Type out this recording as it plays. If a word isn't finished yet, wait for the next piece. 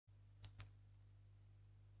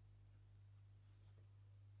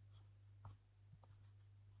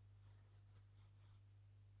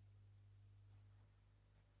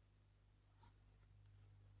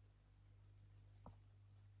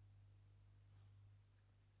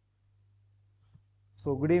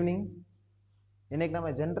So good evening. இன்னைக்கு நம்ம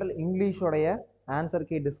general இங்கிலீஷோடைய answer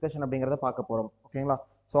key discussion அப்படிங்கிறத பார்க்க போகிறோம். ஓகேங்களா?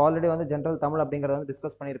 ஸோ ஆல்ரெடி வந்து ஜென்ரல் தமிழ் அப்படிங்கிறத வந்து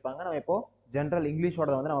டிஸ்கஸ் பண்ணியிருப்பாங்க. நம்ம இப்போ ஜென்ரல்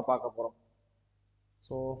இங்கிலீஷோட வந்து நம்ம பார்க்க போகிறோம்.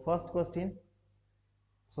 So first question.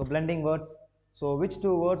 So blending words. So which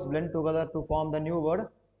two words blend together to form the new word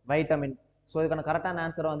vitamin. So இதுக்கான கரெக்டான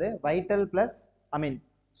ஆன்சர் வந்து வைட்டல் பிளஸ் அமின்.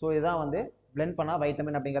 ஸோ இதுதான் வந்து பிளெண்ட் பண்ணால்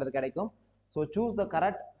வைட்டமின் அப்படிங்கிறது கிடைக்கும். So choose the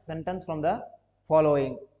correct sentence from the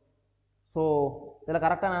following. So இதில்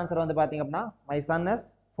கரெக்டான ஆன்சர் வந்து பார்த்தீங்க அப்படின்னா my son is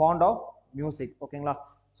fond of music. ஓகேங்களா?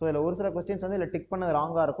 ஸோ இதில் ஒரு சில கொஸ்டின்ஸ் வந்து இதில் டிக் பண்ணது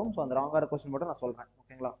ராங்காக இருக்கும். ஸோ அந்த ராங்காக கொஸ்டின் மட்டும் நான் சொல்கிறேன்.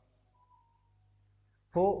 ஓகேங்களா?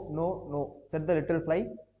 ஹோ no no set the little fly.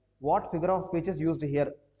 What figure of speech is used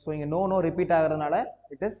here. So இங்கே நோ நோ ரிப்பீட் ஆகிறதுனால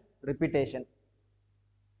it is repetition.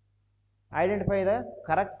 Identify the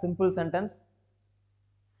correct simple sentence.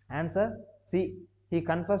 Answer C. He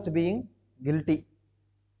confused being guilty.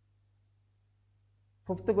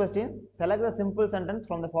 Fifth question, select the simple sentence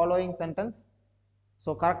from the following sentence. So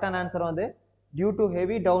correct answer வந்து due to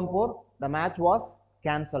heavy downpour the match was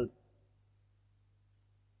cancelled.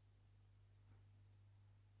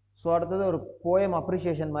 So அடுத்தது ஒரு poem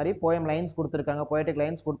appreciation மாதிரி poem lines கொடுத்துருக்காங்க, poetic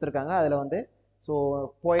lines கொடுத்துருக்காங்க. அதில் வந்து so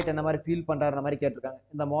போயிட் என்ன மாதிரி ஃபீல் பண்ணுறாருன்ற மாதிரி கேட்டிருக்காங்க.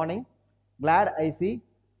 இந்த morning Claude I see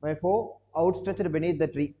my ஃபோ out stretched பெனீத் the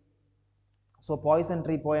tree. So poison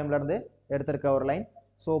tree போயம்லேருந்து எடுத்திருக்க ஒரு லைன்.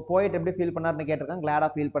 ஸோ போயிட் எப்படி ஃபீல் பண்ணார்னு கேட்டிருக்காங்க. கிளாடாக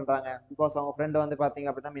ஃபீல் பண்ணுறாங்க பிகாஸ் அவங்க ஃப்ரெண்டு வந்து பார்த்தீங்க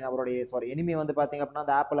அப்படின்னா மீன் அவருடைய எனிமி வந்து பார்த்தீங்க அப்படின்னா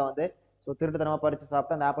அந்த ஆப்பிளை வந்து ஸோ திருட்டுத்தனமாக பறித்து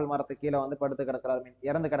சாப்பிட்டு அந்த ஆப்பிள் மரத்துக்கு கீழே வந்து படுத்து கிடக்கிறாரு, மீன்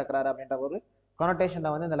இறந்து கிடக்கிறாரு அப்படின்ற ஒரு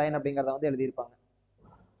கனோட்டேஷனில் வந்து இந்த லைன் அப்படிங்கிறத வந்து எழுதியிருப்பாங்க.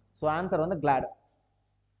 ஸோ ஆன்சர் வந்து கிளாட்.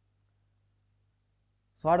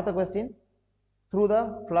 ஸோ அடுத்த question. Through the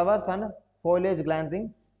flowers and foliage glancing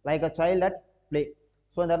like a child at play.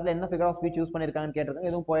 So இந்த இடத்துல என்ன ஃபிகர் ஆஃப் ஸ்பீச் யூஸ் பண்ணியிருக்காங்கன்னு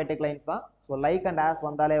கேட்டிருக்காங்க. எதுவும் போயட்டிக் லைன்ஸ் தான். ஸோ லைக் அண்ட் ஆஸ்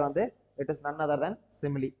வந்தாலே வந்து it is none other than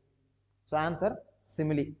simile. So answer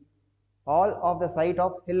simile. All of the sight of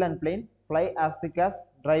hill and plain fly as thick as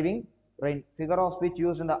driving rain. Figure of speech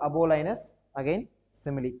used in the above line is again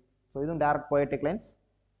simile. So these are direct poetic lines.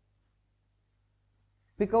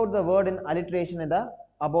 Pick out the word in alliteration in the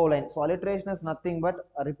above line. So alliteration is nothing but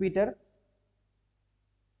a repeated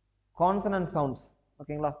consonant sounds.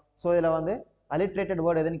 ஓகேங்களா? So இதில் வந்து alliterated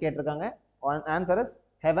word எதுன்னு கேட்டிருக்காங்க. Answer is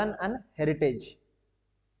heaven and heritage.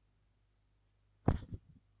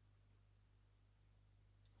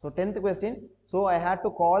 So 10th question. So I had to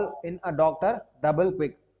call in a doctor double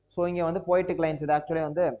quick. So இங்கே வந்து poetic lines. இது actually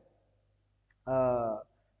வந்து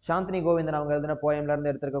சாந்தினி கோவிந்தன் அவங்க எழுதின போயம்ல இருந்து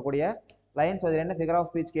எடுத்திருக்கக்கூடிய லைன். ஸோ இதில் என்ன ஃபிகர் ஆஃப்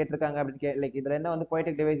ஸ்பீச் கேட்டிருக்காங்க அப்படின்னு லைக் இதில் என்ன வந்து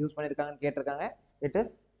poetic device யூஸ் பண்ணியிருக்காங்கன்னு கேட்டிருக்காங்க. It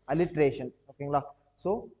is alliteration. ஓகேங்களா?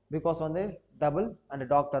 ஸோ பிகாஸ் வந்து double and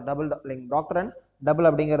doctor double like doctor and double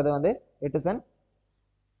அப்படிங்கிறது வந்து it is an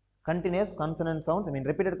continuous consonant sounds, I mean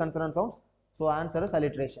repeated consonant sounds. So answer is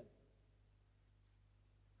alliteration.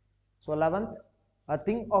 So 11th, a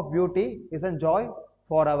thing of beauty is a joy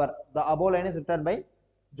forever. The above line is written by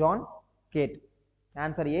John Cate.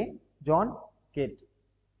 Answer A, John Cate.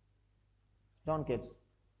 John Cates.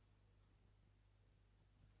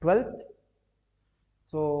 12th,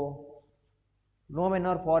 so no men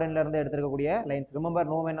are foreign ல இருந்து எடுத்திருக்கக்கூடிய lines. Remember,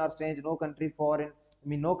 no men are strange, no country foreign,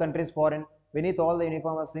 I mean no country is foreign. Beneath all the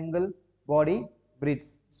uniform a single body breathes.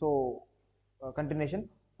 So continuation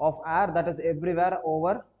of air that is everywhere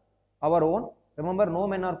over our own. Remember, no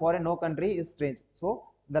men are foreign, no country is strange. So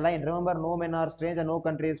the line remember no men are strange and no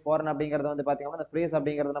country is foreign அப்படிங்கிறது வந்து பார்த்தீங்கன்னா அந்த phrase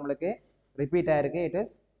அப்படிங்கிறது நம்மளுக்கு repeat ஆயிருக்கு. It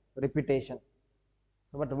is repetition.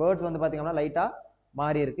 But words வந்து பார்த்தீங்கன்னா லைட்டாக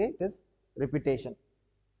மாறி இருக்கு. It is repetition.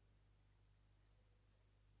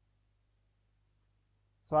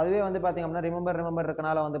 ஸோ அதுவே வந்து பார்த்தீங்க அப்படின்னா ரிமெம்பர்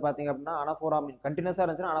இருக்கனால வந்து பார்த்தீங்க அப்படின்னா அனஃபோரா மீன் கண்டினியூஸாக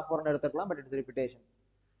இருந்துச்சுன்னா அனஃபோர்னு எடுத்துக்கலாம். But it's repetition.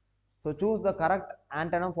 So choose the correct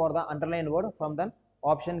antonym for the underlined word from the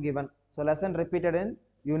option given. So lesson repeated in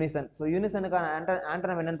unison. So unisonuக்கான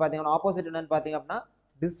antonym என்னன்னு பார்த்தீங்கன்னா ஆப்போசிட் என்னன்னு பார்த்தீங்க அப்படின்னா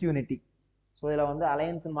disunity. ஸோ இதில் வந்து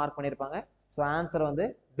அலையன்ஸ் மார்க் பண்ணியிருப்பாங்க. ஸோ ஆன்சர் வந்து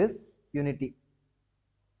disunity.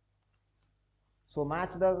 So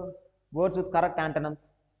match the words with correct antonyms.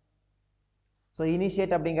 So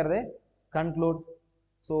initiate அப்படிங்கிறது கன்க்ளூட்.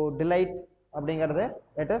 ஸோ டிலைட் அப்படிங்கிறது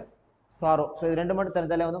இட் இஸ் சாரோ. ஸோ இது ரெண்டு மட்டும்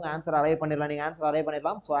தெரிஞ்சாலே வந்து உங்கள் ஆன்சர் அரைவ் பண்ணிடலாம். நீங்கள் ஆன்சர் அரைவ்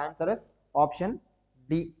பண்ணிடலாம். So answer is option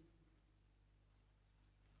D.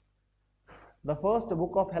 The first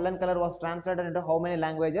book of Helen Keller was translated into how many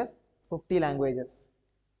languages? 50 languages.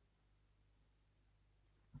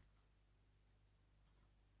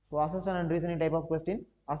 So assertion and reasoning type of question.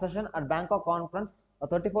 Assertion at Bangkok conference, a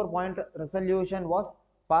 34-point resolution was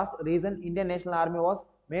passed. Reason, Indian National Army was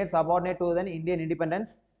made subordinate to the Indian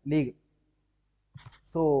Independence League.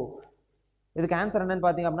 So இதுக்கு answer என்னன்னு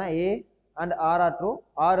பார்த்தீங்க அப்படின்னா A and R are true.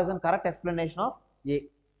 R is a correct explanation of A.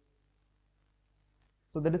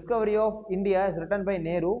 So the discovery of India is written by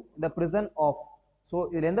Nehru in the prison of. So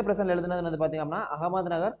இதில் எந்த பிரசன்ல எழுதுனதுன்னு வந்து பார்த்தீங்கன்னா அகமது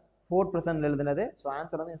நகர் fort பிரசன்ல எழுதுனது. So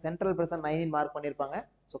answer வந்து சென்ட்ரல் பிரசன் 9 மார்க் பண்ணியிருப்பாங்க.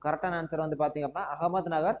 So கரெக்டான answer வந்து பார்த்தீங்க அப்படின்னா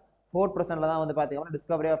அகமது நகர் ஃபோர்ட் பிரசன்ல தான் வந்து பார்த்தீங்கன்னா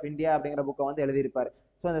டிஸ்கவரி ஆஃப் இந்தியா அப்படிங்கிற புக்கை வந்து எழுதியிருப்பாரு.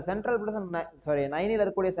 ஸோ இந்த சென்ட்ரல் பிரசன் சாரி 9ல்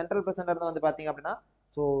இருக்கக்கூடிய சென்ட்ரல் பிரசன்ல இருந்து வந்து பார்த்தீங்க அப்படின்னா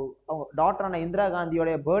ஸோ அவங்க டாக்டரான இந்திரா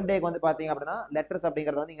காந்தியோடைய பர்த்டேக்கு வந்து பார்த்தீங்க அப்படின்னா லெட்டர்ஸ்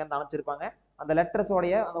அப்படிங்கிறத வந்து இங்கே வந்து அமைச்சிருப்பாங்க. அந்த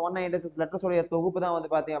லெட்டர்ஸோடைய அந்த 196 லெட்டர்ஸோடைய தொகுப்பு தான் வந்து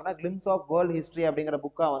பார்த்தீங்க அப்படின்னா கிளிம்ஸ் ஆஃப் வேர்ல்ட் ஹிஸ்ட்ரி அப்படிங்கிற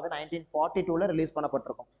புக்கா வந்து 1942ல் release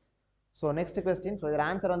பண்ணப்பட்டிருக்கும். So next question. So இதோட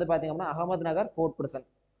ஆன்சர் வந்து பார்த்தீங்க அப்படின்னா அகமது நகர் fort Prasan.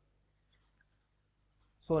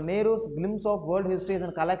 So Nehru's glimpse of world history is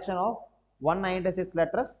a collection of 196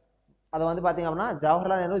 letters. அதை வந்து பார்த்தீங்க அப்படின்னா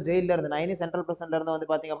ஜவஹர்லால் நேரு ஜெயிலில் இருந்து 9 சென்ட்ரல் பிரசன்ல இருந்து வந்து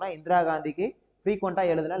பார்த்தீங்க அப்படின்னா இந்திரா காந்திக்கு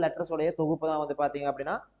ஃப்ரீக்வெண்ட்டாக எழுதின லெட்டர்ஸோடைய தொகுப்பு தான் வந்து பார்த்தீங்க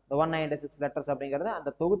அப்படின்னா இந்த 196 லெட்டர்ஸ் அப்படிங்கிறது. அந்த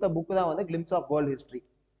தொகுத்த புக்கு தான் வந்து glimpse of world history.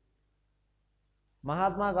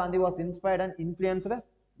 Mahatma Gandhi was inspired and influenced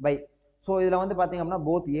by. So இதில் வந்து பார்த்தீங்க அப்படின்னா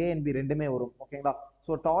போத் ஏ அண்ட் பி ரெண்டுமே வரும். ஓகேங்களா.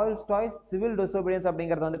 ஸோ டால்ஸ்டாய்ஸ் சிவில் டிசோபீடியன்ஸ்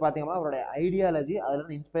அப்படிங்கிறது வந்து பார்த்தீங்கன்னா அவருடைய ஐடியாலஜி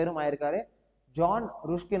அதில் இன்ஸ்பயரும் ஆயிருக்காரு. ஜான்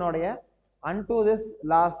ருஷ்கினோடைய அன்டு திஸ்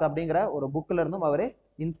லாஸ்ட் அப்படிங்கிற ஒரு புக்கில் இருந்தும் அவர்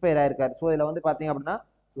இன்ஸ்பயர் ஆயிருக்காரு. ஸோ இதில் வந்து பார்த்தீங்க அப்படின்னா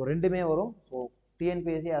ஸோ ரெண்டுமே வரும். So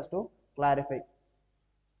TNPSC has to clarify.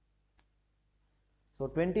 So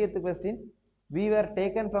 20th question. We were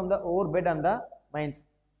taken from the overbed and the mines.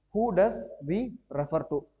 Who does we refer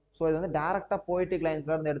to? So இது வந்து டைரக்டா poetic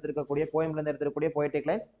linesல இருந்து எடுத்திருக்கக்கூடிய poemல இருந்து எடுத்திருக்கக்கூடிய poetic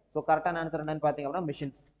lines. So கரெக்டான ஆன்சர் என்னன்னு பாத்தீங்க அப்படின்னா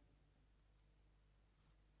missions.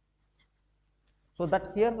 So that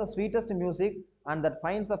hears the sweetest music and that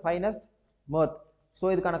finds the finest mirth.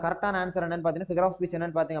 So இதுக்கான கரெக்டான ஆன்சர் என்னன்னு பாத்தீங்கன்னா figure of speech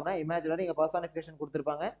என்னன்னு பாத்தீங்க அப்படின்னா imaginary இங்க personification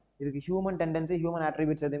கொடுத்திருப்பாங்க. இதுக்கு human tendency human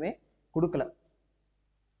attributes எதுவுமே கொடுக்கல.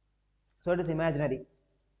 So it is imaginary.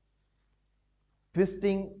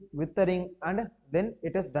 Twisting, withering, and then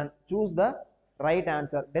it is done. Choose the right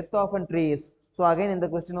answer. Death of a tree is. So again in the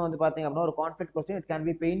question வந்து பாத்தீங்க அப்படின்னா ஒரு conflict question. It can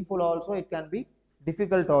be painful also. It can be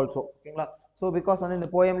difficult also. ஓகேங்களா. So because வந்து இந்த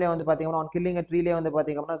poemல வந்து பாத்தீங்க அப்படின்னா on killing a tree ல வந்து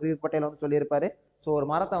பாத்தீங்க அப்படின்னா கிரீவ் பட்டேல் வந்து சொல்லியிருப்பாரு. ஸோ ஒரு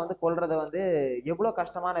மரத்தை வந்து கொல்றது வந்து எவ்வளோ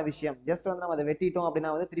கஷ்டமான விஷயம். ஜஸ்ட் வந்து நம்ம அதை வெட்டிட்டோம்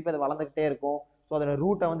அப்படின்னா வந்து திருப்பி அதை வளர்ந்துகிட்டே இருக்கும். ஸோ அதோட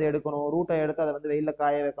ரூட்டை வந்து எடுக்கணும். ரூட்டை எடுத்து அதை வந்து வெயிலில்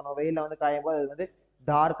காய வைக்கணும். வெயிலில் வந்து காயும் போது அது வந்து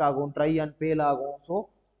டார்க் ஆகும், ட்ரை அண்ட் பேல் ஆகும். ஸோ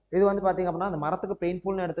இது வந்து பாத்தீங்க அப்படின்னா அந்த மரத்துக்கு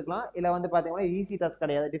பெயின்ஃபுல்னு எடுத்துக்கலாம். இல்ல வந்து பாத்தீங்கன்னா ஈஸி டாஸ்க்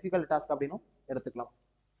கிடையாது, டிஃபிகல்ட் டாஸ்க் அப்படின்னு எடுத்துக்கலாம்.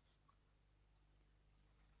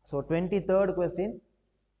 So 23rd question.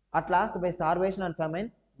 At last by starvation and famine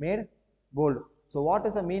made bold. So what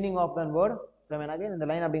is the meaning of the word famine? Again இந்த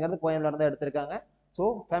லைன் அப்படிங்கிறது போயம்ல இருந்து எடுத்திருக்காங்க. ஸோ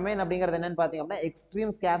famine அப்படிங்கிறது என்னன்னு பாத்தீங்க அப்படின்னா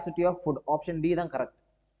extreme scarcity of food. Option D தான் correct.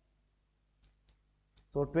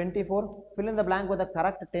 So 24. Fill in the blank with the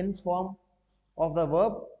correct tense form of the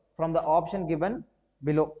verb from the option given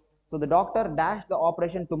below. So the doctor dash the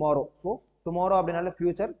operation tomorrow. So tomorrow அப்படினால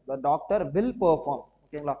future, the doctor will perform.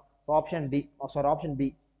 ஓகேங்களா. So option D, option B.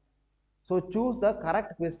 So choose the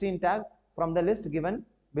correct question tag from the list given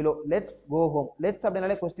below. Let's go home. Let's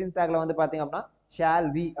அப்படினால question tagல வந்து பாத்தீங்க அப்படின்னா shall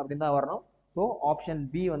we அப்படின்னு தான் வரணும். So option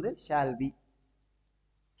B வந்து shall we.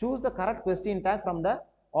 Choose the correct question tag from the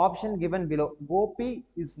option given below. Gopi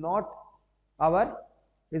is not our,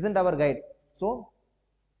 isn't our guide. So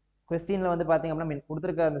கொஸ்டின்ல வந்து பாத்தீங்க அப்படின்னா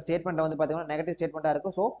கொடுத்துருக்க அந்த ஸ்டேட்மெண்ட் வந்து பாத்தீங்கன்னா நெகட்டிவ் ஸ்டேட்மெண்டா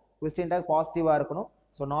இருக்கும். ஸோ கொஸ்டின் டாக் பாசிட்டிவா இருக்கணும்.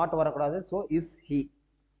 ஸோ நாட் வரக்கூடாது. So is he.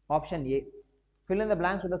 Option A. Fill in the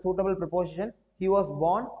blanks with a suitable preposition. He was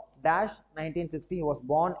born dash 1960. He was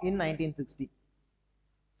born in 1960.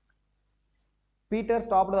 Peter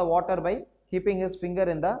stopped the water by keeping his finger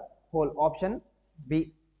in the hole. Option B.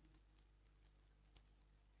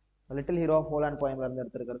 Little hero of whole and போயம்ல இருந்து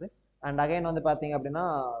எடுத்திருக்கிறது. And again வந்து பாத்தீங்க அப்படின்னா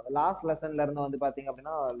last லெசன்ல இருந்து வந்து பாத்தீங்க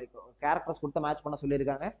அப்படின்னா like characters கொடுத்து மேட்ச் பண்ண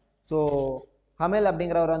சொல்லியிருக்காங்க. ஸோ ஹமெல்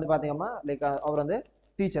அப்படிங்கிறவர் வந்து பாத்தீங்கன்னா லைக் அவர் வந்து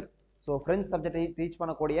teacher. So French subject teach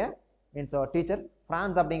பண்ணக்கூடிய மீன்ஸ் டீச்சர்.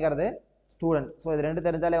 பிரான்ஸ் அப்படிங்கிறது ஸ்டூடெண்ட். ஸோ இது ரெண்டு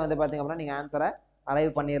தெரிஞ்சாலே வந்து பாத்தீங்க அப்படின்னா நீங்க ஆன்சரை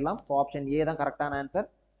அரைவ் பண்ணிடலாம். ஸோ ஆப்ஷன் ஏ தான் கரெக்டான answer.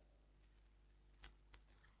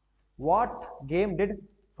 What game did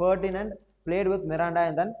Ferdinand played with Miranda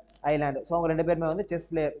and then island. So அவங்க ரெண்டு பேருமே வந்து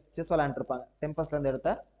செஸ் விளையாண்டுருப்பாங்க. டெம்பஸ்ல இருந்து எடுத்த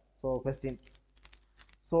so question.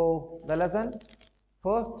 So the lesson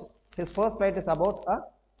his first fight is about a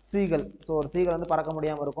seagull. So ஒரு சீகல் வந்து பறக்க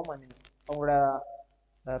முடியாமல் இருக்கும். அவங்களோட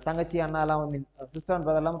தங்கச்சி அண்ணாலாம் மீன் சிஸ்டர் அண்ட்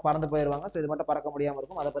பிரதர் எல்லாம் பறந்து போயிடுவாங்க. ஸோ இது மட்டும் பறக்க முடியாமல்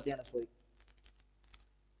இருக்கும். அதை பற்றியான story.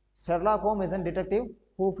 Sherlock Holmes is a detective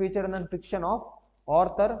who featured in the fiction of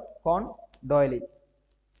Arthur Conan Doyle.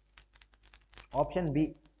 Option B.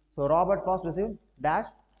 So Robert Frost received dash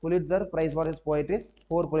Pulitzer Prize for his poetry.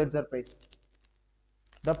 4 Pulitzer Prize.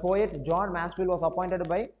 The poet John Masefield was appointed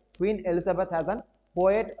by Queen Elizabeth as an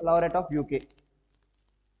poet laureate of UK.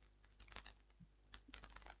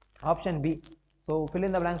 Option B. So fill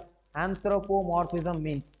in the blanks. Anthropomorphism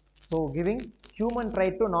means so giving human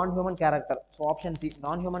trait to non-human character. So option C,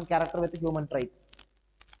 non-human character with human traits.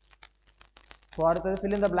 So அடுத்தது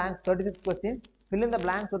fill in the blanks. 36th question, fill in the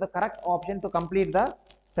blanks with the correct option to complete the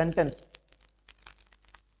sentence.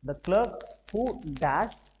 The clerk who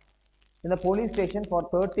dash in the police station for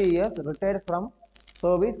 30 years retired from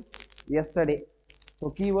service yesterday. So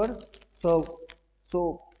keyword serve. So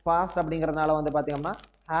past அப்படிங்கறதுனால வந்து பாத்தீங்கன்னா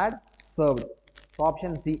had served. So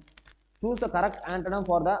option C. Choose the correct antonym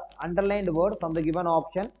for the underlined word from the given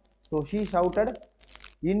option. So she shouted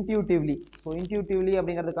intuitively. So intuitively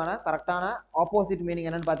அப்படிங்கிறதுக்கான கரெக்டான opposite meaning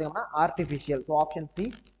என்னன்னு பாத்தீங்கன்னா artificial. So option C.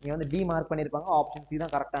 நீங்க வந்து D mark பண்ணிருப்பாங்க. option C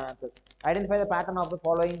தான் கரெக்டான answer. Identify the pattern of the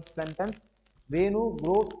following sentence. Venu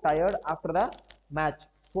grew tired after the match.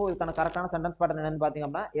 So இதுக்கான கரெக்டான சென்டென்ஸ் பேட்டர்ன் என்னன்னு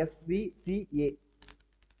பாத்தீங்கன்னா SVCA.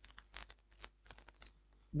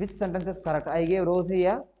 Which sentence is correct? I gave Rosie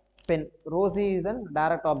a pen. Rosie is an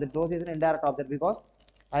direct object. Rosie is an indirect object because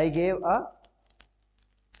I gave a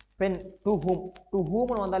pen to whom. To whom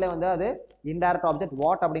வந்தாலே வந்து அது indirect object.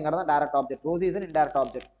 What அப்படிங்கறது direct object. Rosie is an indirect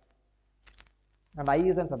object and I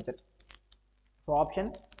is a subject. So option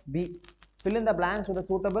B. Fill in the blanks with a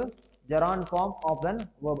suitable gerund form of the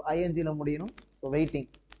verb. ing ல முடியணும். So waiting.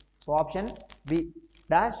 So option B.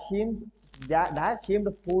 Dash seemed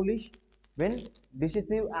foolish when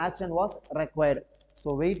decisive action was required. So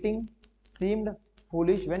waiting seemed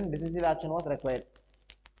foolish when decisive action was required.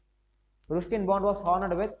 Ruskin Bond was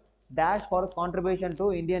honored with dash for his contribution to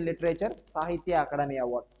Indian literature Sahitya Academy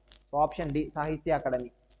Award. So option D, Sahitya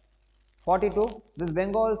Academy. 42. This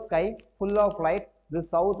Bengal sky full of light, this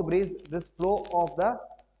south breeze, this flow of the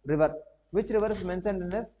river. Which river is mentioned in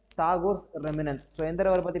this Tagore's Reminiscence? So எந்த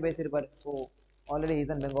river பத்தி பேசியிருப்பார்? So already he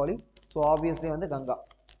is in Bengali. So obviously வந்து Ganga.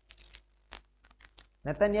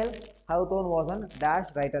 Nathaniel Hawthorne was an dash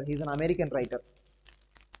writer. He is an American writer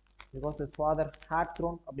because his father had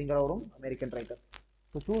thrown அப்படிங்கிறவரும் American writer.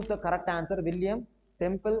 So choose the correct answer. William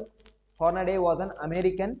Temple Hornaday was an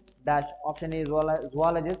American dash. Option A,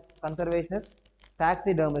 zoologist, conservationist,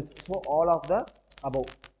 taxidermist. So all of the above.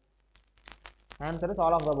 Answer is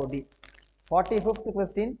all of the above. D. 45th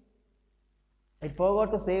question. I forgot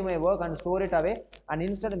to save my work and store it away and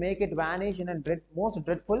instead make it vanish in a most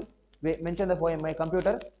dreadful way. Mention the poem. My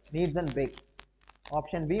computer needs a break.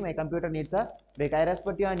 Option B. My computer needs a break. I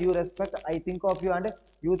respect you and you respect. I think of you and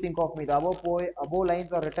you think of me. The above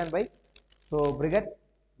lines are written by Brigette,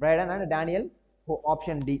 Braden and Daniel.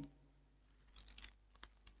 Option D.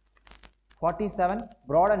 47.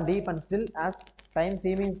 Broad and deep and still as time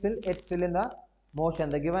seeming still, it's still in the motion.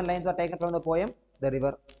 The given lines are taken from the poem The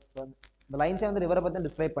River. So, the lines of the river but then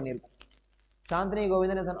describe பண்ணிருக்கும். Shantini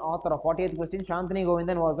Govindan is an author of 48th question. Shantini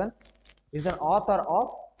Govindan is an author of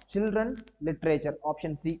children literature.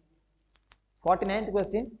 Option C. 49th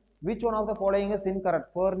question. Which one of the following is incorrect?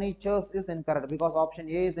 Furnitures is incorrect because option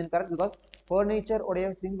A is incorrect because furniture உடைய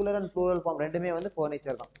singular and plural form ரெண்டுமே வந்து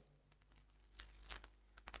furniture தான்.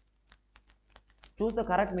 Choose the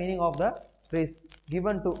correct meaning of the phrase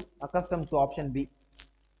given to accustomed to. Option B.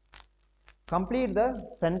 Complete the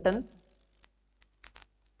sentence.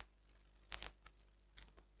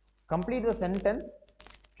 Complete the sentence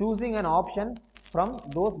choosing an option from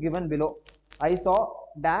those given below. I saw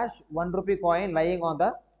dash 1 rupee coin lying on the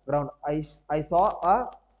ground. I saw a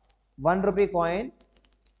 1 rupee coin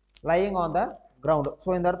lying on the ground. So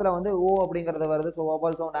இந்த இடத்துல வந்து O அப்படிங்கிறது வருது. So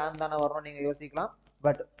vowel sound am தான வரணும் நீங்க யோசிக்கலாம்.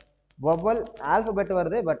 But vowel alphabet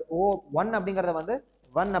வருது. பட் O 1 அப்படிங்கிறத வந்து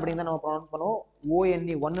 1 அப்படின்னு தான் நம்ம ப்ரொனவுன்ஸ் பண்ணுவோம்.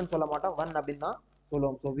 ONE 1 ன்னு சொல்ல மாட்டோம். 1 அப்படின்னு தான்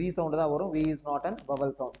சொல்லுவோம். So V sound தான் வரும். V is not an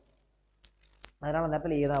vowel sound. அதனால அந்த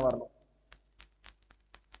இடத்துல A தான் வரணும்.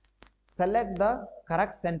 Select the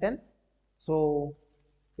correct sentence. So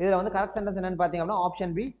இதுல வந்து correct sentence என்னன்னு பாத்தீங்கன்னா option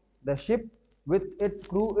B. The ship with its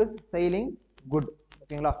crew is sailing good.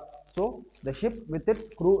 ஓகேங்களா? So the ship with its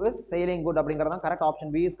crew is sailing good அப்படிங்கறது தான் correct. Option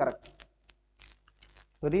B is correct.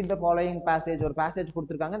 So read the following passage. ஒரு passage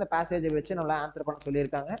கொடுத்திருக்காங்க. இந்த passage வச்சு நம்மள answer பண்ண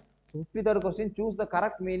சொல்லிருக்காங்க. 53rd question. Choose the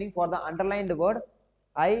correct meaning for the underlined word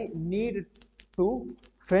I need to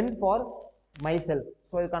fend for myself.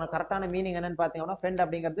 So இதுக்கான கரெக்டான மீனிங் என்னன்னு பாத்தீங்கன்னா fend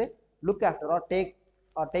அப்படிங்கிறது look after or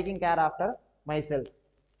taking care after myself.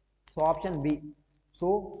 So option B. So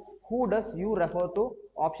who does you refer to?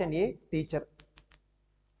 Option A, teacher.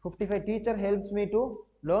 55. Teacher helps me to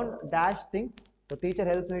learn dash things. So teacher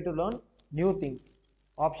helps me to learn new things.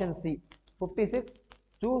 Option C. 56.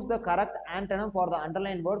 Choose the correct antonym for the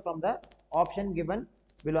underlined word from the option given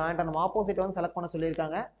below. Antonym opposite one select பண்ண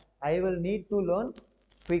சொல்லிருக்காங்க. I will need to learn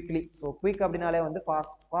quickly. So quick அப்படினாலே வந்து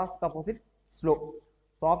fast opposite slow.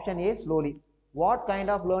 So option A, slowly. What kind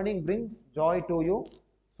of learning brings joy to you?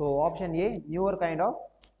 So option A, newer kind of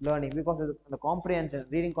learning because the comprehension,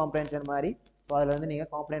 reading comprehension மாதிரி. So so அதில் வந்து நீங்கள்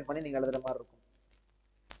complaint பண்ணி நீங்கள் எழுதுகிற மாதிரி இருக்கும்.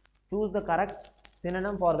 Choose the correct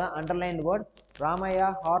synonym for the underlined word. Ramaya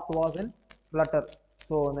heart was in flutter.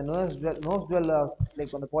 So the nose jewel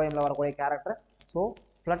like on the poem la varakodiya character. So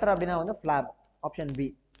flutter அப்படினா வந்து flap. Option B.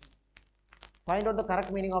 Find out the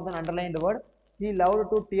correct meaning of the underlined word. He loved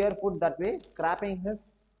to tear food that way, scraping his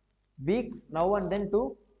beak now and then to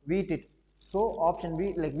wheat it. So option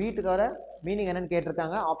B, like wheat க்கான meaning என்னன்னு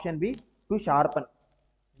கேட்டிருக்காங்க. Option B, to sharpen.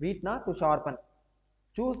 Wheat na to sharpen.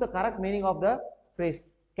 Choose the correct meaning of the phrase.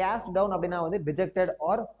 Cast down அப்படின்னா வந்து dejected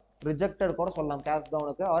or rejected கூட சொல்லலாம். Cast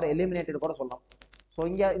downக்கு or eliminated கூட சொல்லலாம். So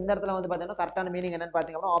இங்கே இந்த இடத்துல வந்து பார்த்தீங்கன்னா கரெக்டான மீனிங் என்னன்னு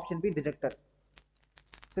பார்த்தீங்கன்னா option B dejected.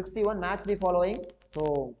 61 match the following. So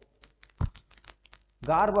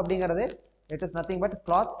garb அப்படிங்கிறது it is nothing but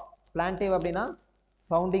cloth. Plaintive அப்படின்னா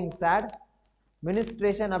sounding sad.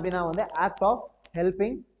 Ministration அப்படின்னா வந்து act of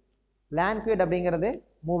helping. Landfield அப்படிங்கிறது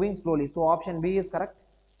moving slowly. So option B is correct.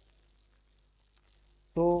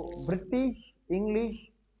 So British English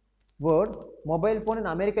word mobile phone in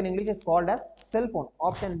American English is called as cell phone.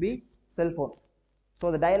 Option B, cell phone. So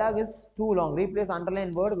the dialogue is too long. Replace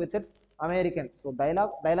underlined word with its American. So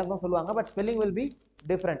dialogue தான் சொல்லுவாங்க, but spelling will be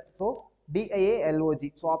different. So dialog.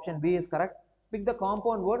 So option B is correct. Pick the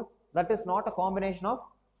compound word that is not a combination of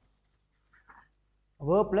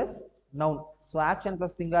verb plus noun. So action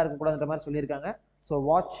plus thing இருக்க கூடாதுன்ற மாதிரி சொல்லியிருக்காங்க. So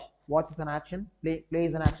watch is an action, play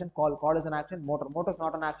is an action, call is an action, motor is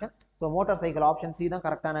not an action. So motorcycle, option C தான்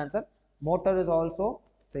கரெக்டான answer. Motor is also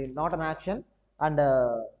say not an action and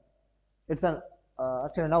it's an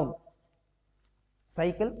actually noun.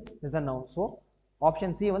 Cycle is a noun. So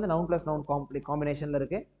option C வந்து noun plus noun combinationல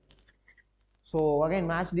இருக்கு. So again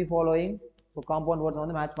match the following. So compound words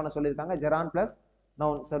வந்து match பண்ண சொல்லியிருக்காங்க. Gerund plus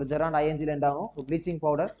noun. So gerund ing ல end ஆகும். So bleaching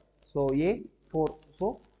powder. So A 4. So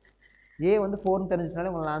A வந்து 4 தெரிஞ்சினாலே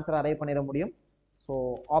உங்களால answer arrive பண்ணிட முடியும். ஸோ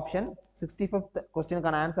ஆப்ஷன் 65th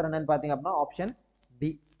கொஸ்டினுக்கான ஆன்சர் என்னன்னு பார்த்தீங்க அப்படின்னா option D.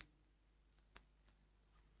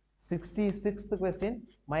 66th question.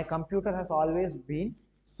 My computer has always been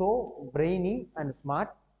so brainy and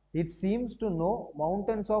smart. It seems to know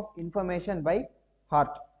mountains of information by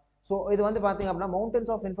heart. So இது வந்து பார்த்தீங்க அப்படின்னா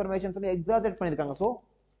mountains of information சொல்லி எக்ஸாஜரேட் பண்ணியிருக்காங்க. So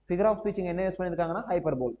figure of speeching என்ன use பண்ணியிருக்காங்கன்னா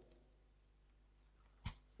hyperbole.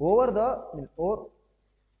 Over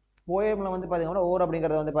போயம்ல வந்து பாத்தீங்கன்னா ஓவர்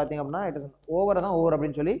அப்படிங்கறது வந்து பாத்தீங்க அப்படின்னா இட் இஸ் ஓவர் தான் ஓவர்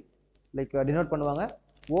அப்படின்னு சொல்லி லைக் டினோட் பண்ணுவாங்க.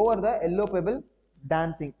 Over the எல்லோபேபிள்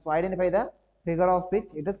dancing. So identify the figure of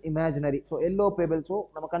speech. It is imaginary. So எல்லோபேபிள். So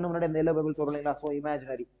நம்ம கண்ணு முன்னாடி இந்த எல்லோபேபிள் சொல்றோம் இல்லைங்களா. So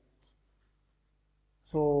imaginary.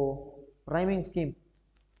 So rhyming scheme.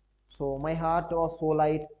 So my heart was so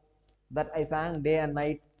light that I sang day and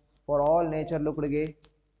night for all nature looked K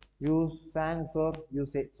U sang sir you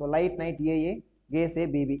say. So light night AA K say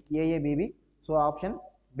BP AA BP. So option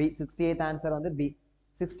B. 68th answer on the B.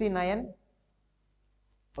 69.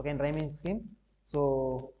 Okay, rhyming scheme. So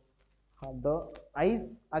the eyes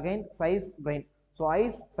again size brain. So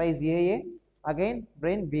eyes size AA again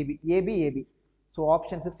brain BB AB AB. So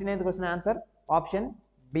option 69th question answer option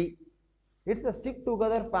B. It's a stick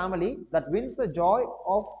together family that wins the joy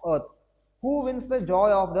of earth. Who wins the joy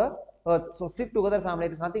of the earth? So stick together family,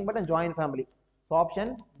 it is nothing but a joint family. So option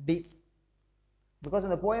D. Because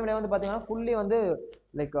இந்த போயம்ல வந்து பாத்தீங்கன்னா fully வந்து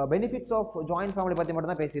like benefits of joint family பத்தி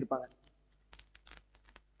மட்டும் தான் பேசியிருப்பாங்க.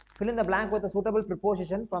 Fill in the blank with a suitable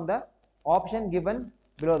preposition from the option given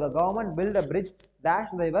below. The government built a bridge dash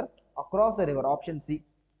the river across the river. Option C.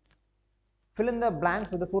 Fill in the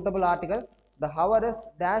blanks with a suitable article. The hour is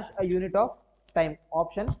dash a unit of time.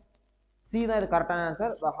 Option C தான் இது கரெக்டான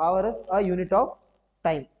answer. The hour is a unit of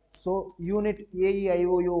time. So unit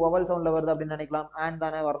AEIOU vowel soundல வருது அப்படின்னு நினைக்கலாம். and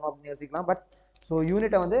தானே வரணும் அப்படின்னு யோசிக்கலாம். பட் ஸோ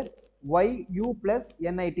யூனிட்டை வந்து YU plus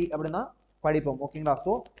NIT அப்படின்னு தான் படிப்போம். ஓகேங்களா.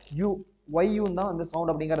 ஸோ YU தான் வந்து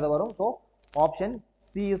சவுண்ட் அப்படிங்கிறது வரும். So option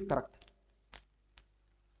C is correct.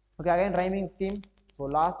 Okay, again rhyming scheme. So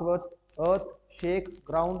last words earth, shake,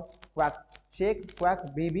 ground, quack. Shake, quack,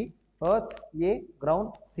 BB, earth A, ground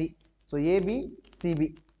C. So AB, CB.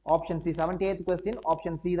 Option C. 78th question.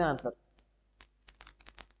 Option C the answer.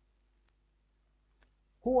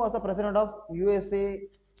 Who was the president of USA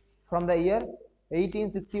from the year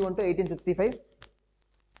 1861 to 1865?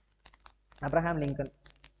 Abraham Lincoln.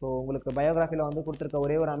 So உங்களுக்கு பயோகிராஃபியில் வந்து கொடுத்துருக்க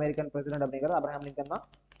ஒரே ஒரு American president அப்படிங்கிறது Abraham Lincoln தான்.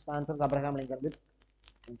 Answer Abraham Lincoln. With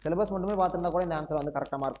syllabus மட்டுமே பார்த்துருந்தா கூட இந்த ஆன்சர் வந்து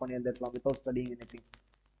கரெக்டாக மார்க் பண்ணி எழுதிருக்கலாம் வித்தவுட் ஸ்டடிங் எனிதிங்.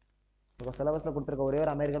 ஸோ சிலபஸில் கொடுத்துருக்க ஒரே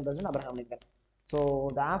ஒரு American president Abraham Lincoln. So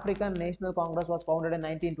the African national Congress was founded in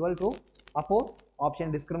 1912 to oppose. Option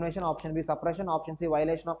discrimination. Option B suppression. Option C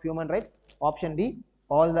violation of human rights. Option D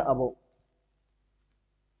all the above.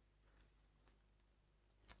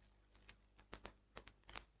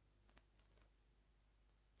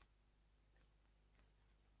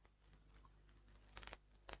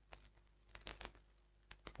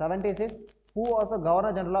 76. Who was the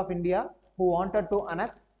Governor General of India who wanted to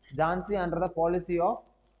annex Jhansi under the policy of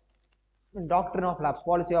doctrine of lapse,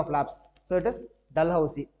 policy of lapse? So it is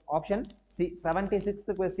Dalhousie. Option C. 76th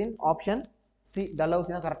question. Option C.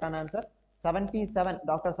 Dalhousie is the correct answer. 77.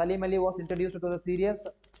 Dr. Salim Ali was introduced to the serious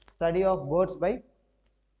study of birds by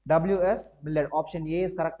W.S. Millard. Option A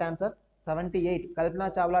is correct answer. 78. Kalpana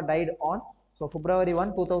Chawla died on February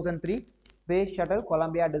 1, 2003. Space Shuttle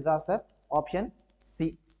Columbia disaster. Option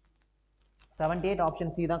C. 78.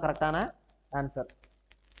 Option C is the correct answer.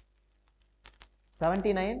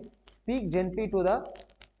 79. Speak gently to the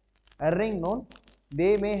erring known.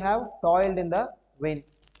 They may have toiled in the vain.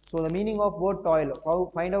 So the meaning of word toil.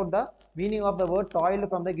 Find out the meaning of the word toil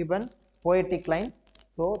from the given poetic lines.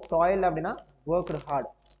 So toil abdina worked hard.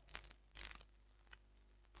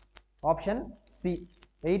 Option C.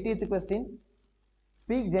 80th question.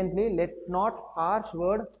 Speak gently, let not harsh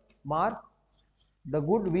word mar the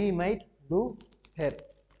good we might do here.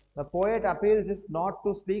 The poet appeals is not to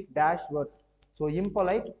speak dash words. So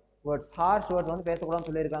impolite words, harsh words வந்து பேசக்கூடாதுன்னு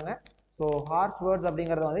சொல்லியிருக்காங்க. So harsh words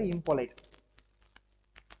அப்படிங்கிறது வந்து impolite.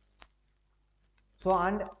 So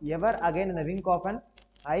and ever again in the wink of an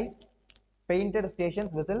eye, painted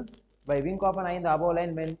stations whistle. By wink of an eye in the above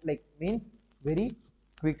line means very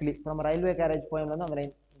quickly. From a railway carriage poem வந்து அந்த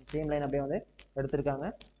line same line அப்படியே வந்து எடுத்திருக்காங்க.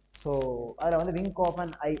 So அதில் வந்து wing of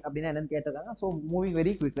and I அப்படின்னா என்னன்னு கேட்டிருக்காங்க. ஸோ மூவிங்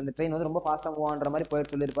வெரி குவிக், இந்த ட்ரெயின் வந்து ரொம்ப ஃபாஸ்ட்டாக மூவ் ஆன்ற மாதிரி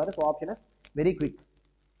போயிட்டு சொல்லியிருப்பாரு. So option is very quick.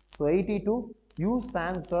 So 82. You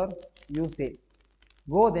sang sir, you say.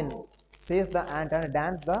 Go then, says the ant and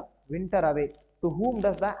dance the winter away. To whom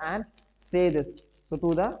does the ant say this? So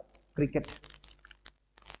to the cricket.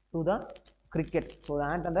 To the cricket. So the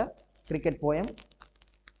ant and the cricket poem.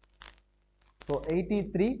 So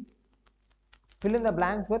 83. Fill in the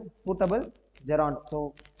blanks with suitable gerund. So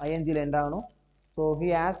ing la end agano. So he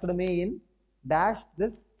asked me in dash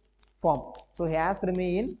this form. So he asked me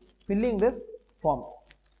in filling this form.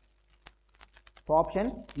 So option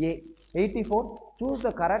A. 84. Choose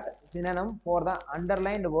the correct synonym for the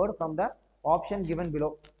underlined word from the option given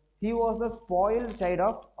below. He was the spoiled child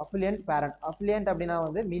of affluent parent. Affluent அப்படினா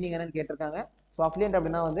வந்து meaning என்னன்னு கேட்டிருக்காங்க. So affluent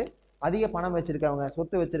அப்படினா வந்து அதிக பணம் வச்சிருக்கவங்க,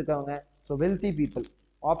 சொத்து வச்சிருக்கவங்க. So wealthy people.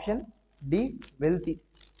 Option D. Wealthy.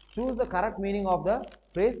 Choose the correct meaning of the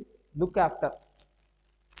phrase look after.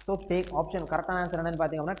 So take option correct answer என்னன்னு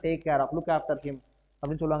பாத்தீங்கன்னா take care of, look after him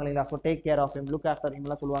அப்படின்னு சொல்லுவாங்க இல்லைங்களா. So take care of him, look after him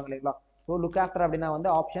எல்லாம் சொல்லுவாங்க இல்லைங்களா. So look after அப்படின்னா வந்து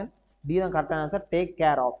ஆப்ஷன் D தான் correct answer, take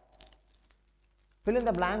care of. Fill in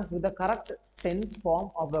the blanks with the correct tense form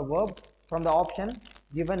of the verb from the option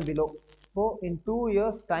given below. So in 2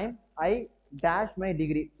 years time I dash my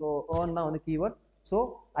degree. So earn தான் வந்து keyword. So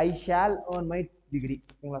I shall earn my degree.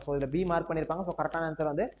 ஓகேங்களா. So இதில் B mark பண்ணியிருப்பாங்க. So கரெக்டான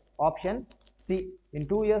answer வந்து option C. In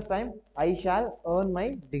 2 years time I shall earn my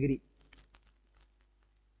degree.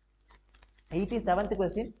 87th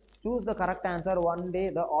question. Choose the correct answer. One day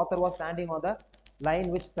the author was standing on the line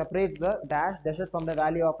which separates the dash desert from the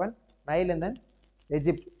valley of an Nile and then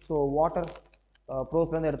Egypt. So water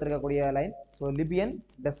prose வந்து எடுத்துக்கக்கூடிய line. So Libyan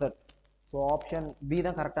dessert. So option B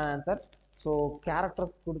தான் கரெக்டான answer. So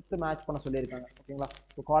characters கொடுத்து match பண்ண சொல்லியிருக்காங்க. ஓகேங்களா.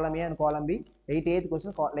 So காலம் A and காலம் B. 88th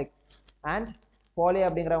question like and poly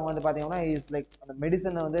அப்படிங்கிறவங்க வந்து பார்த்தீங்கன்னா இஸ் லைக் அந்த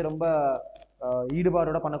மெடிசனை வந்து ரொம்ப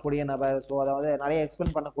ஈடுபாடோட பண்ணக்கூடிய நபர். ஸோ அதை வந்து நிறைய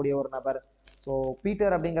எக்ஸ்பிளைன் பண்ணக்கூடிய ஒரு நபர். ஸோ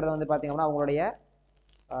பீட்டர் அப்படிங்கிறது வந்து பார்த்தீங்கன்னா அவங்களுடைய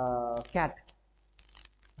கேட்.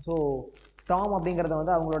 ஸோ டாம் அப்படிங்கிறது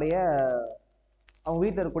வந்து அவங்களுடைய அவங்க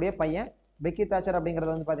வீட்டில் இருக்கக்கூடிய பையன். பெக்கி தாச்சர்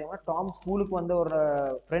அப்படிங்கிறது வந்து பார்த்தீங்கன்னா டாம் ஸ்கூலுக்கு வந்து ஒரு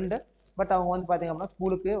ஃப்ரெண்டு. பட் அவங்க வந்து பார்த்தீங்க அப்படின்னா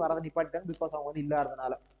ஸ்கூலுக்கு வரதை நிப்பாட்டிட்டாங்க பிகாஸ் அவங்க வந்து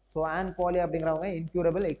இல்லாததுனால. ஸோ அண்ட் பாலி அப்படிங்கிறவங்க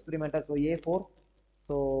incurable experimental. So A4.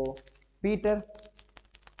 So Peter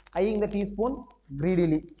ஐயிங் த டீஸ்பூன்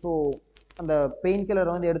கிரீடிலி. ஸோ அந்த பெயின்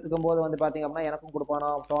கில்லர் வந்து எடுத்துக்கும் போது வந்து பார்த்தீங்க அப்படின்னா எனக்கும் கொடுப்பானா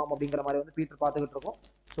டாம் அப்படிங்கிற மாதிரி வந்து பீட்டர் பார்த்துக்கிட்டு இருக்கும்.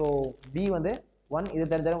 ஸோ B வந்து 1. இது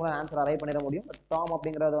தெரிஞ்சவங்க ஆன்சர் அரைவ் பண்ணிட முடியும். பட் டாம்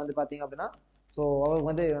அப்படிங்கிறது வந்து பார்த்தீங்க அப்படின்னா ஸோ அவருக்கு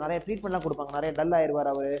வந்து நிறைய ட்ரீட்மெண்ட்லாம் கொடுப்பாங்க. நிறைய டல் ஆயிடுவார்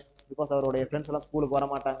அவர் பிகாஸ் அவருடைய ஃப்ரெண்ட்ஸ் எல்லாம் ஸ்கூலுக்கு வர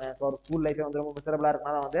மாட்டாங்க. ஸோ அவர் ஸ்கூல் லைஃபே வந்து ரொம்ப மிசரபிளாக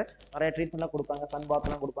இருக்கனால வந்து நிறைய ட்ரீட்மெண்ட்லாம் கொடுப்பாங்க. சன்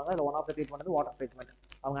பாத்லாம் கொடுப்பாங்க. அதில் ஒன் ஆஃப் த ட்ரீட்மெண்ட் வந்து வாட்டர் ட்ரீட்மெண்ட்.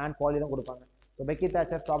 அவங்க அண்ட் பாலி தான் கொடுப்பாங்க. So Peggy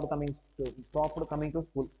Thatcher stopped coming to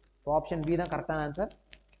school. So option B தான் கரெக்டான answer.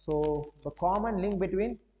 So the common link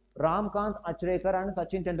between Ramkant Achrekar and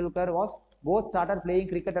Sachin Tendulkar was both started playing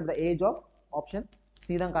cricket at the age of option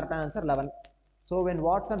C தான் கரெக்டான answer 11. So when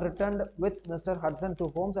Watson returned with Mr. Hudson to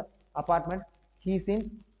Holmes' apartment, he seems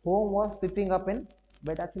Holmes was sitting up in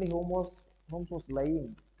bed. Actually Holmes was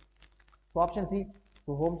lying. So option C.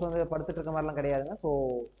 So Holmes வந்து படுத்துட்டு இருக்க மாதிரிலாம் கிடையாதுங்க. So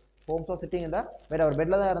Holmes was sitting in the bed. அவர்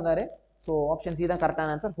பெட்ல தான் இருந்தாரு. So option C தான்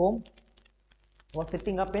கரெக்டான answer. Holmes was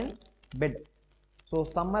sitting up in bed. So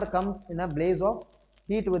summer comes in a blaze of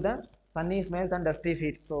heat with the sunny smells and dusty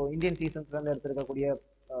feet. So Indian seasons வந்து எடுத்திருக்கக்கூடிய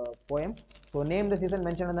poem. So name the season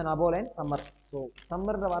mentioned in the above line, summer. So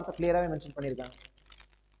summer ன்ற வார்த்தை clear-ஆவே mention பண்ணிருக்காங்க.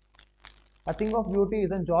 A thing of beauty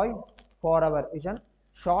is a joy forever is a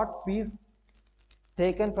short piece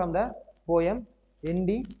taken from the poem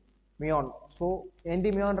Endymion. So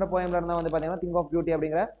Endymion ன்ற poemல இருந்தா வந்து பாத்தீங்கன்னா thing of beauty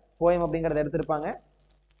அப்படிங்கிற poem அப்படிங்கறத எடுத்திருப்பாங்க.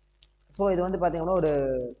 ஸோ இது வந்து பார்த்தீங்கன்னா ஒரு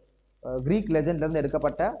கிரீக் லெஜெண்ட்லேருந்து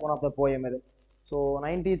எடுக்கப்பட்ட ஒன் ஆஃப் த போயம் இது. So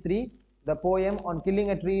 93 the poem on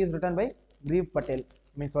killing a tree is written by give Patel.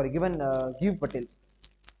 Given give Patel.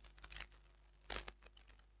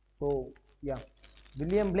 So yeah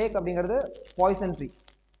William Blake அப்படிங்கிறது பாய்சன் ட்ரீ.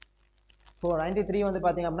 ஸோ 93 வந்து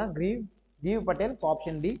பார்த்தீங்க அப்படின்னா give Patel,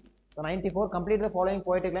 option D. So 94 complete the following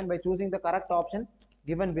poetic line by choosing the correct option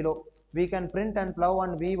given below. We can print and plow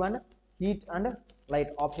and weave and heat and light.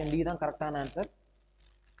 Option D தான் கரெக்டான answer.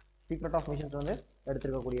 Secret of missions வந்து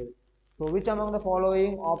எடுத்துருக்கக்கூடியது. So which among the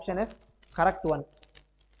following option is correct one?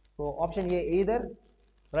 So option A either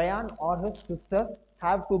rayon R his sisters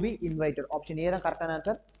have to be invited. Option A தான் கரெக்டான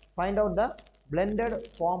answer. Find out the blended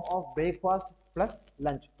form of breakfast plus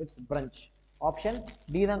lunch. It's brunch. Option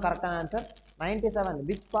D தான் கரெக்டான answer. 97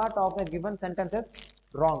 which part of the given sentence is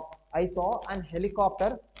wrong? I saw an helicopter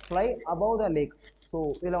fly above the lake. So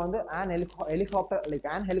இதில் வந்து helicopter like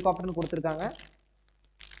on ஹெலிகாப்டர்னு கொடுத்துருக்காங்க.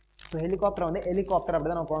 So helicopter வந்து helicopter அப்படி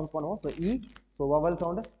தான் நம்ம pronounce பண்ணுவோம். ஸோ இ, ஸோ வவல்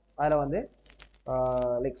சவுண்டு அதில் வந்து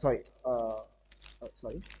like sorry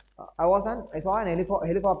I saw an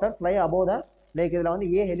helicopter fly above the lake. இதில் வந்து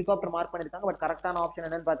ஏ ஹெலிகாப்டர் மார்க் பண்ணியிருக்காங்க. பட் கரெக்டான ஆப்ஷன்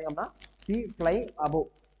என்னன்னு பார்த்தீங்க அப்படின்னா C fly above.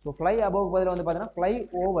 So fly above பதில் வந்து பார்த்தீங்கன்னா ஃப்ளை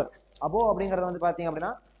ஓவர். அபோவ் அப்படிங்கிறது வந்து பார்த்தீங்க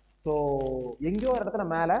அப்படின்னா ஸோ எங்கேயோ ஒரு இடத்துல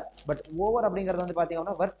மேலே, பட் ஓவர் அப்படிங்கிறது வந்து பார்த்தீங்க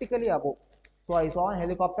அப்படின்னா vertically above. So I saw an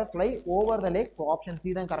helicopter fly over the lake. So option C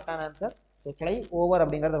தான் கரெக்டான ஆன்சர். ஸோ ஃப்ளை ஓவர்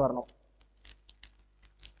அப்படிங்கிறது வரணும்.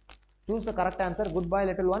 Choose the correct answer. Goodbye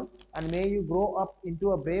little one and may you grow up into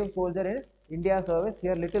a brave soldier in India service.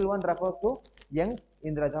 Here little one refers to young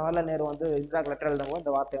Indra. Jawaharlal Nehru வந்து இந்திராக்கு letter எழுதும்போது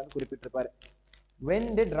இந்த வார்த்தையை வந்து குறிப்பிட்டிருப்பாரு. When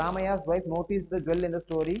did Ramaya's wife notice the jewel in the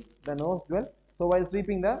story, the nose jewel? So while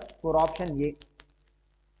sweeping the floor. Option A,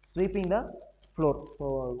 sweeping the floor. So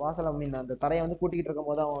வாசல் அந்த தரையை வந்து கூட்டிகிட்டு இருக்கும்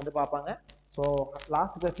போது அவங்க வந்து பார்ப்பாங்க. So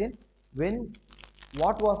last question,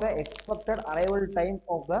 what was the expected arrival time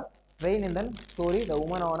of the train in the story the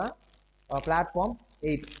woman on a platform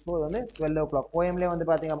 8? So இது வந்து 12 o'clock. போயம்லேயே வந்து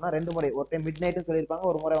பார்த்தீங்க அப்படின்னா ரெண்டு முறை, ஒரு டைம் மிட் நைட்னு சொல்லியிருப்பாங்க,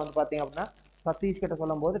 ஒரு முறை வந்து பார்த்தீங்க அப்படின்னா சதீஷ் கிட்ட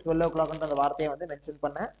சொல்லும் போது 12 o'clockன்ற அந்த வார்த்தையை வந்து மென்ஷன்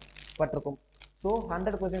பண்ணப்பட்டிருக்கும். ஸோ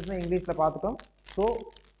 100 கொஸ்டின்ஸ் இங்கிலீஷில் பார்த்துட்டோம். ஸோ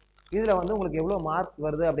இதில் வந்து உங்களுக்கு எவ்வளோ மார்க்ஸ்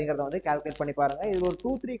வருது அப்படிங்கிறத வந்து கால்குலேட் பண்ணி பாருங்கள். இது ஒரு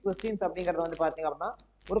 2-3 கொஸ்டின்ஸ் அப்படிங்கிறது வந்து பார்த்தீங்க அப்படின்னா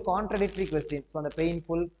ஒரு கான்ட்ரடிக்டரி கொஸ்டின். ஸோ அந்த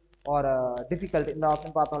பெயின்ஃபுல் ஆர் டிஃபிகல்ட் இந்த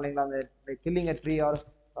ஆப்ஷன் பார்த்தோம் இல்லைங்களா, அந்த killing a tree R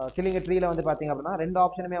killing அ ட்ரீல வந்து பார்த்தீங்க அப்படின்னா ரெண்டு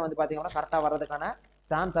ஆப்ஷனுமே வந்து பார்த்தீங்க அப்படின்னா கரெக்டாக வர்றதுக்கான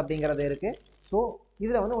சான்ஸ் அப்படிங்கிறது இருக்குது. ஸோ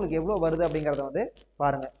இதில் வந்து உங்களுக்கு எவ்வளோ வருது அப்படிங்கிறத வந்து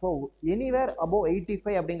பாருங்கள். ஸோ எனிவேர் அபோவ்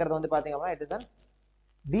 85 அப்படிங்கிறது வந்து பார்த்தீங்க அப்படின்னா it is an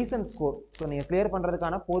descent score. So நீங்கள் கிளியர்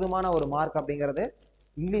பண்ணுறதுக்கான போதுமான ஒரு மார்க் அப்படிங்கிறது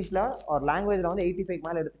இங்கிலீஷில் ஒரு லாங்குவேஜில் வந்து 85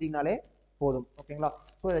 மேலே எடுத்துட்டிங்கனாலே போதும். ஓகேங்களா?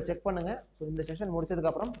 ஸோ இதை செக் பண்ணுங்கள். ஸோ இந்த செஷன்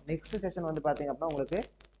முடிச்சதுக்கப்புறம் நெக்ஸ்ட் செஷன் வந்து பார்த்தீங்க அப்படின்னா உங்களுக்கு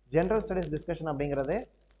ஜென்ரல் ஸ்டடீஸ் டிஸ்கஷன் அப்படிங்கிறது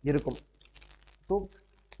இருக்கும். ஸோ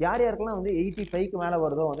யார் யாருக்கெல்லாம் வந்து 85க்கு மேலே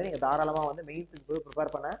வருதோ வந்து நீங்கள் தாராளமாக வந்து மெயின்ஸுக்கு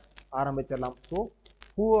ப்ரிப்பேர் பண்ண ஆரம்பிச்சிடலாம். So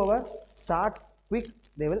whoever starts quick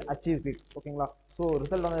they will achieve quick. ஓகேங்களா? ஸோ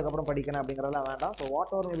ரிசல்ட் வந்ததுக்கப்புறம் படிக்கணும் அப்படிங்கிறதெல்லாம் வேண்டாம். ஸோ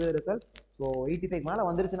வாட் எவர் இது ரிசல்ட், ஸோ 85 மேலே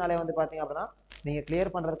வந்துருச்சுனாலே வந்து பார்த்தீங்க அப்படின்னா நீங்கள்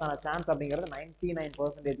கிளியர் பண்ணுறதுக்கான சான்ஸ் அப்படிங்கிறது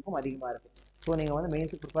 99%க்கும் அதிகமாக இருக்குது. ஸோ நீங்கள் வந்து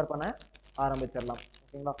மெயின்ஸுக்கு ப்ரிப்பேர் பண்ண ஆரம்பிச்சிடலாம்.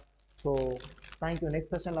 ஓகேங்களா? So thank you.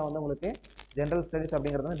 நெக்ஸ்ட் செஷனில் வந்து உங்களுக்கு ஜென்ரல் ஸ்டடீஸ்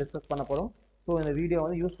அப்படிங்கிறது வந்து டிஸ்கஸ் பண்ணப்படும். ஸோ இந்த வீடியோ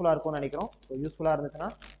வந்து யூஸ்ஃபுல்லாக இருக்கும்னு நினைக்கிறோம். ஸோ யூஸ்ஃபுல்லாக இருந்துச்சுன்னா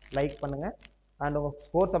லைக் பண்ணுங்கள் அண்ட் உங்கள்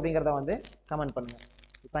ஸ்கோர்ஸ் அப்படிங்கிறத வந்து கமெண்ட் பண்ணுங்கள்.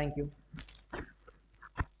 தேங்க்யூ.